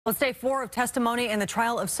Well, it's day 4 of testimony in the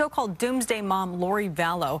trial of so-called doomsday mom Lori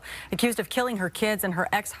Vallow, accused of killing her kids and her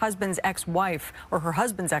ex-husband's ex-wife, or her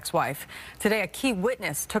husband's ex-wife. Today, a key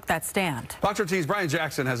witness took that stand. Fox 13's Brian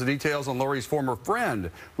Jackson has the details on Lori's former friend,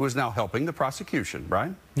 who is now helping the prosecution.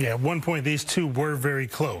 Brian? Yeah, at one point, these two were very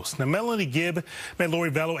close. Now, Melanie Gibb met Lori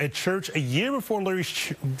Vallow at church a year before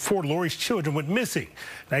Lori's children went missing.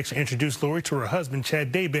 And actually introduced Lori to her husband,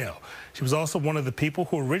 Chad Daybell. She was also one of the people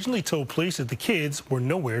who originally told police that the kids were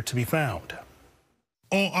nowhere to be found.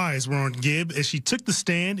 All eyes were on Gibb as she took the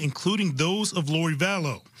stand, including those of Lori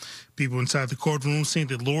Vallow. People inside the courtroom saying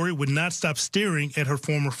that Lori would not stop staring at her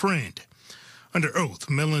former friend. Under oath,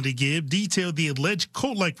 Melanie Gibb detailed the alleged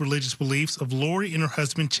cult-like religious beliefs of Lori and her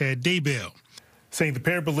husband, Chad Daybell, saying the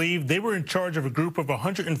pair believed they were in charge of a group of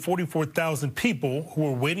 144,000 people who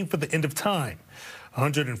were waiting for the end of time.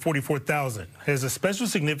 144,000 has a special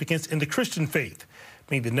significance in the Christian faith,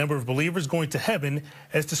 meaning the number of believers going to heaven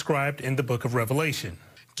as described in the book of Revelation.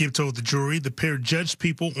 Gibb told the jury the pair judged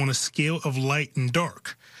people on a scale of light and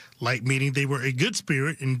dark. Light meaning they were a good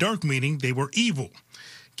spirit, and dark meaning they were evil.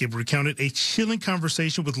 Gibb recounted a chilling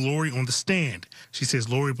conversation with Lori on the stand. She says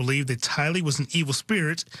Lori believed that Tylee was an evil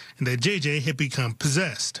spirit and that JJ had become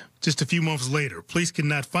possessed. Just a few months later, police could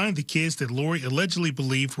not find the kids that Lori allegedly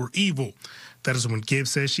believed were evil. That is when Gibb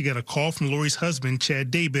says she got a call from Lori's husband,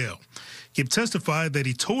 Chad Daybell. Gibb testified that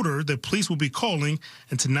he told her that police would be calling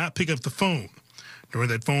and to not pick up the phone. During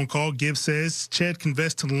that phone call, Gibb says Chad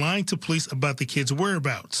confessed to lying to police about the kids'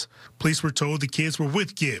 whereabouts. Police were told the kids were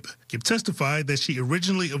with Gibb. Gibb testified that she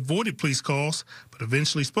originally avoided police calls, but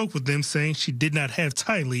eventually spoke with them, saying she did not have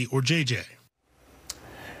Tylee or JJ.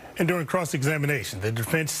 And during cross-examination, the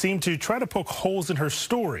defense seemed to try to poke holes in her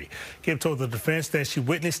story. Gibb told the defense that she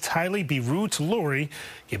witnessed Tylee be rude to Lori.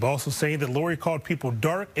 Gibb also saying that Lori called people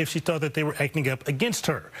dark if she thought that they were acting up against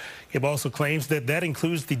her. Gibb also claims that that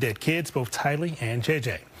includes the dead kids, both Tylee and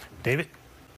JJ. David?